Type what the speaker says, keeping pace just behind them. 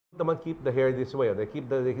naman keep the hair this way.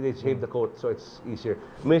 They shave the coat, so it's easier.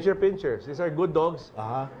 Miniature pinchers. These are good dogs.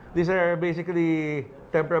 These are basically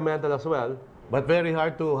temperamental as well. But very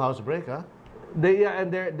hard to housebreak, huh?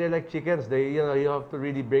 And they're like chickens. You have to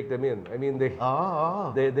really break them in. I mean, they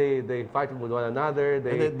fight with one another.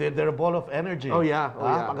 They're a ball of energy. Oh yeah.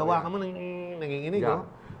 Paggawa ka mo, nanginginig, oh.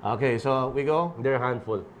 Okay, so we go. They're a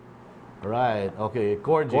handful. Right. Okay.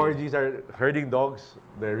 Corgis. Corgis are herding dogs.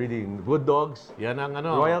 They're really good dogs. Yan ang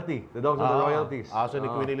ano. Royalty. The dogs are the royalties. Aso ni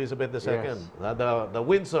Queen Elizabeth II. Yes. The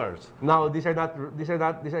Windsors. Now these are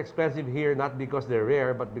expensive here not because they're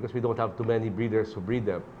rare, but because we don't have too many breeders who breed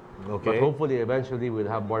them. Okay. But hopefully, eventually, we'll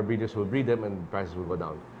have more breeders who will breed them and prices will go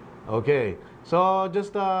down. Okay. So,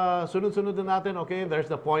 just sunod-sunod na natin. Okay, there's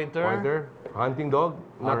the pointer. Hunting dog.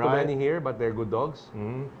 Not too many here, but they're good dogs.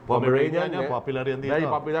 Pomeranian, popular yan dito. Very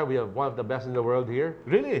popular. We have one of the best in the world here.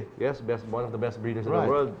 Really? Yes, one of the best breeders in the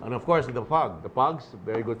world. And of course, the pug. The pugs,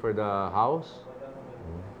 very good for the house.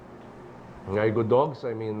 Very good dogs.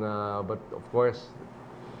 I mean, but of course,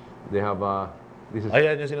 they have...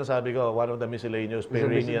 Ayan yung sinasabi ko, one of the miscellaneous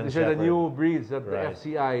Pyrenean These are the new breeds that the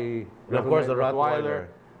FCI... And of course, the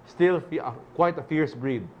Rottweiler. Still quite a fierce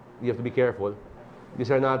breed. You have to be careful.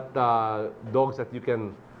 These are not dogs that you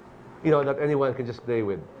can, that anyone can just play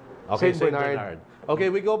with. Okay, Saint Bernard. Okay,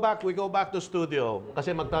 we go back to studio.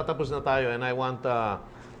 Kasi magtatapos na tayo and I want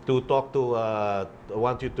to talk to, I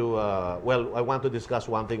want to discuss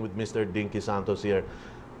one thing with Mr. Dinky Santos here.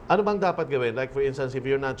 Ano bang dapat gawin? Like for instance, if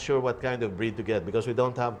you're not sure what kind of breed to get, because we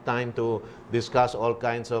don't have time to discuss all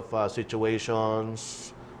kinds of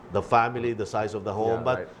situations, the family, the size of the home,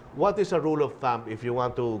 but what is a rule of thumb if you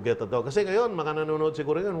want to get a dog? Kasi ngayon, mga nanonood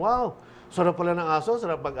siguro yun, wow, sarap pala ng aso,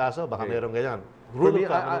 sarap mag-aso, baka meron ganyan. Rule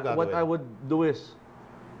of thumb, what I would do is,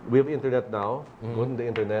 we have internet now, go to the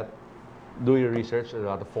internet, do your research, there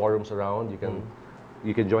are a lot of forums around,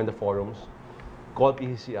 you can join the forums, call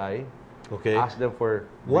PCCI, ask them for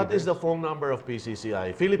breeders. What is the phone number of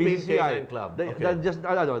PCCI? Philippine Canine Club. The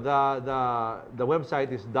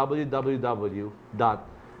website is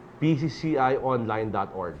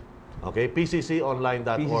www.pccionline.org. Okay,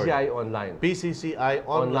 pccionline.org. PCCI Online.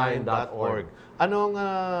 pccionline.org. Anong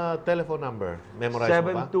telephone number? Memorize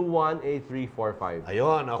mo ba? 721-8345.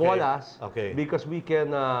 Ayun, okay. Call us because we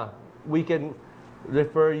can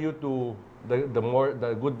refer you to the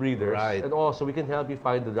good breeders, and also we can help you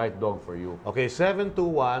find the right dog for you. Okay,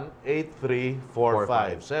 721-8345.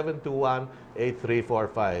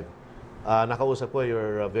 721-8345. Nakausap ko,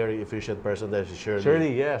 you're a very efficient person there, si Shirley.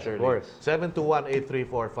 Shirley, yes, of course.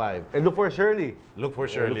 721-8345. And look for Shirley. Look for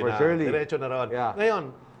Shirley na. Diretso na ron. Yeah. Ngayon,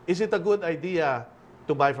 is it a good idea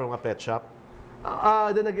to buy from a pet shop?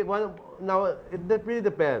 Then again, that really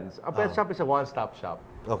depends. A pet shop is a one-stop shop.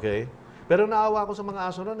 Okay. Pero naawa ko sa mga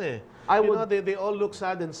aso nun eh. They all look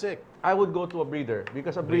sad and sick. I would go to a breeder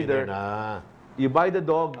because a breeder you buy the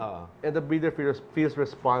dog and the breeder feels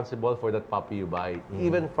responsible for that puppy you buy.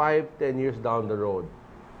 Even 5-10 years down the road,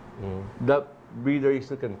 the breeder you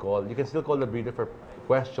still can call. You can still call the breeder for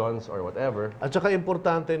questions or whatever. At saka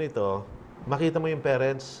importante nito, makita mo yung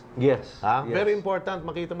parents. Yes. Yes. Very important,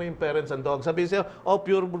 makita mo yung parents and dog. Sabi siya,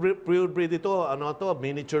 pure breed ito,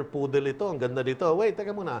 miniature poodle ito, ang ganda dito. Wait,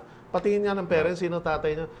 teka muna, patingin nga ng parents, sino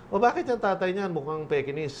tatay niya? Bakit yung tatay niya mukhang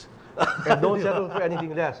Pekingese? And don't settle for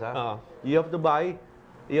anything less, You have to buy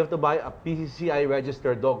a PCCI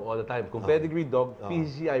registered dog all the time. Kung pedigree dog,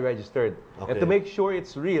 PCCI registered. And to make sure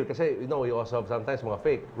it's real, kasi we also have sometimes mga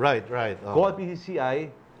fake. Right. Call PCCI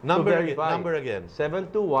number to verify. Number again.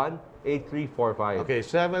 721-8345. Okay,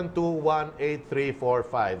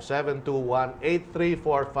 721-8345.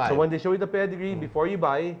 721-8345. So when they show you the pedigree before you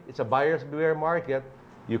buy, it's a buyer's beware market.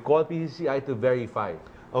 You call PCCI to verify.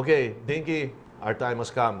 Okay, Dinky, our time has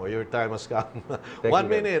come, or your time has come. 1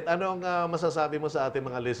 minute, anong masasabi mo sa ating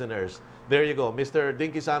mga listeners? There you go, Mr.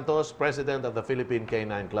 Dinky Santos, President of the Philippine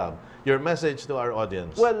Canine Club. Your message to our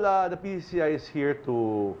audience. Well, the PCCI is here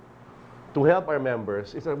to help our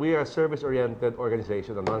members. We are a service-oriented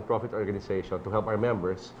organization, a non-profit organization to help our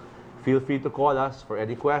members. Feel free to call us for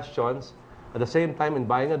any questions. At the same time, in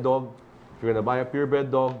buying a dog, if you're going to buy a purebred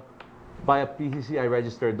dog, buy a PCCI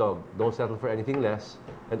registered dog. Don't settle for anything less.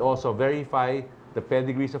 And also verify the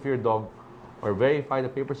pedigrees of your dog or verify the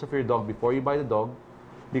papers of your dog before you buy the dog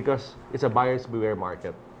because it's a buyer's beware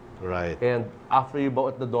market. Right. And after you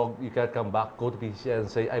bought the dog, you can't come back, go to PCCI and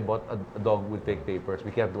say, I bought a dog with fake papers.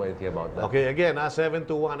 We can't do anything about that. Okay, again,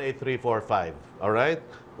 721-8345. Alright?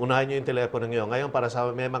 Unahin nyo yung telepono nyo. Ngayon, para sa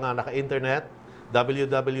may mga naka-internet,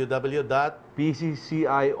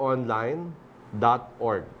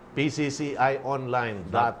 www.pccionline.org.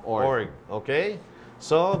 pccionline.org. Okay?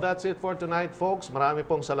 So, that's it for tonight, folks. Marami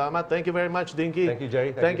pong salamat. Thank you very much, Dinky. Thank you, Jerry.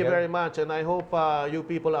 Thank you again. very much. And I hope you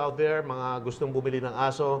people out there, mga gustong bumili ng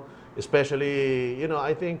aso, especially, you know,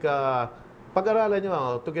 I think, pag-aralan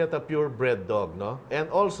nyo to get a purebred dog, no? And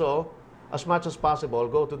also, as much as possible,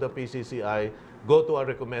 go to the PCCI, go to a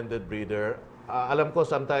recommended breeder. Alam ko,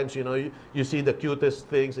 sometimes, you know, you see the cutest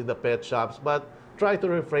things in the pet shops, but try to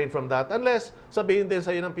refrain from that. Unless, sabihin din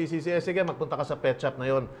sa'yo ng PCCI, sige, magpunta ka sa pet shop na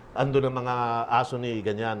yon, ando ng mga aso ni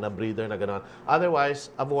ganyan, na breeder na gano'n.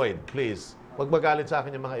 Otherwise, avoid, please. Huwag magalit sa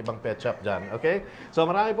akin yung mga ibang pet shop dyan, okay? So,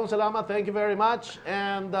 marami pong salamat. Thank you very much.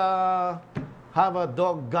 And have a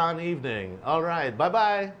doggone evening. All right,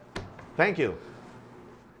 bye-bye. Thank you.